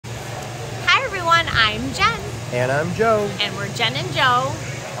everyone, I'm Jen. And I'm Joe. And we're Jen and Joe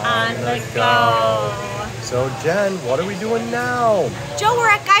on the go. So Jen, what are we doing now? Joe, we're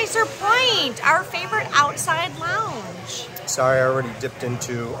at Geyser Point, our favorite outside lounge. Sorry, I already dipped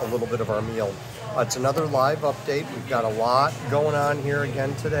into a little bit of our meal. It's another live update. We've got a lot going on here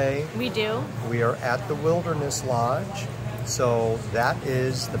again today. We do. We are at the Wilderness Lodge. So that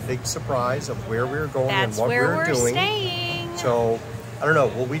is the big surprise of where we're going and what we're doing. Staying. So, I don't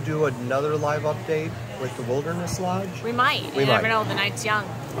know, will we do another live update with the Wilderness Lodge? We might. You never know, the night's young.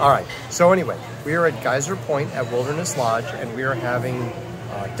 All right. So anyway, we are at Geyser Point at Wilderness Lodge, and we are having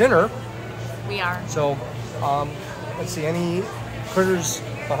dinner. We are. So, let's see, any critters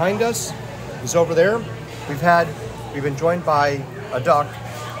behind us? He's over there. We've been joined by a duck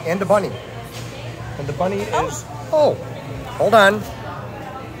and a bunny. And the bunny is, oh, hold on.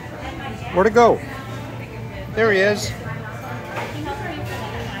 Where'd it go? There he is.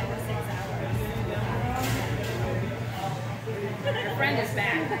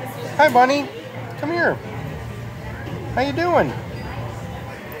 Hi, bunny. Come here. How you doing?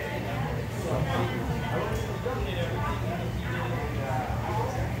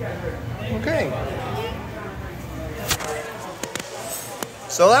 Okay.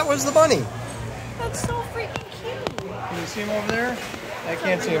 So that was the bunny. That's so freaking cute. Can you see him over there? I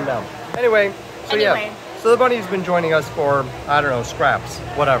can't see him now. Anyway, yeah. So the bunny's been joining us for, I don't know, scraps,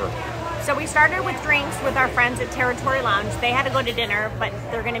 whatever. So we started with drinks with our friends at Territory Lounge. They had to go to dinner, but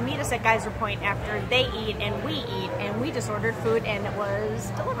they're going to meet us at Geyser Point after they eat and we eat. And we just ordered food and it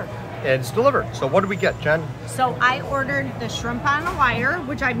was delivered. It's delivered. So what did we get, Jen? So I ordered the shrimp on a wire,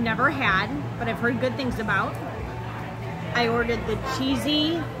 which I've never had, but I've heard good things about. I ordered the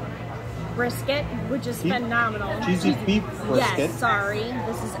cheesy brisket, which is phenomenal. Cheesy beef brisket. Yes, sorry.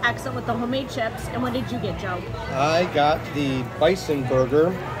 This is excellent with the homemade chips. And what did you get, Joe? I got the bison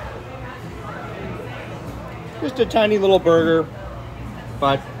burger. Just a tiny little burger,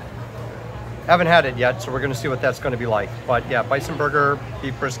 but haven't had it yet, so we're going to see what that's going to be like. But yeah, bison burger,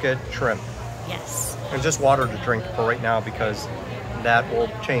 beef brisket, shrimp. Yes. And just water to drink for right now because that will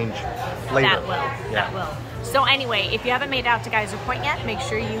change later. That will. Yeah. That will. So anyway, if you haven't made it out to Geyser Point yet, make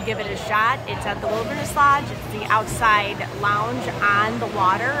sure you give it a shot. It's at the Wilderness Lodge. It's the outside lounge on the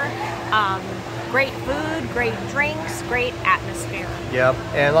water. Great food, great drinks, great atmosphere. Yep,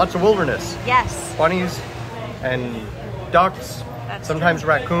 and lots of wilderness. Yes. Bunnies and ducks. That's sometimes true.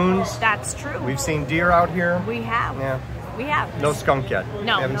 Raccoons. That's true. We've seen deer out here. We have. Yeah. We have. No skunk yet.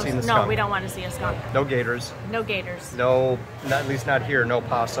 No, we haven't seen the skunk. No, we don't want to see a skunk. No gators. No gators. No, at least not here. No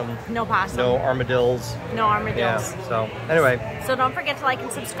possum. No possum. No armadillos. No armadillos. Yeah, so anyway. So don't forget to like and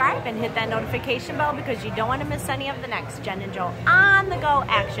subscribe and hit that notification bell because you don't want to miss any of the next Jen and Joe on the go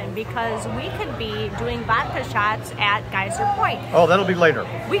action because we could be doing vodka shots at Geyser Point. Oh, that'll be later.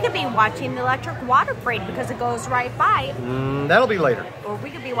 We could be watching the electric water parade because it goes right by. That'll be later. Or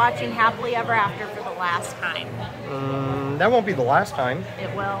we could be watching Happily Ever After for the last time. That won't be the last time.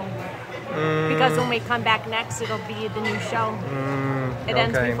 It will. Because when we come back next, it'll be the new show. It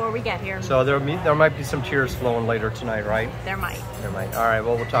ends before we get here. So there might be some tears flowing later tonight, right? There might. There might. All right,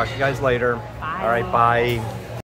 well, we'll talk to you guys later. Bye. All right, bye.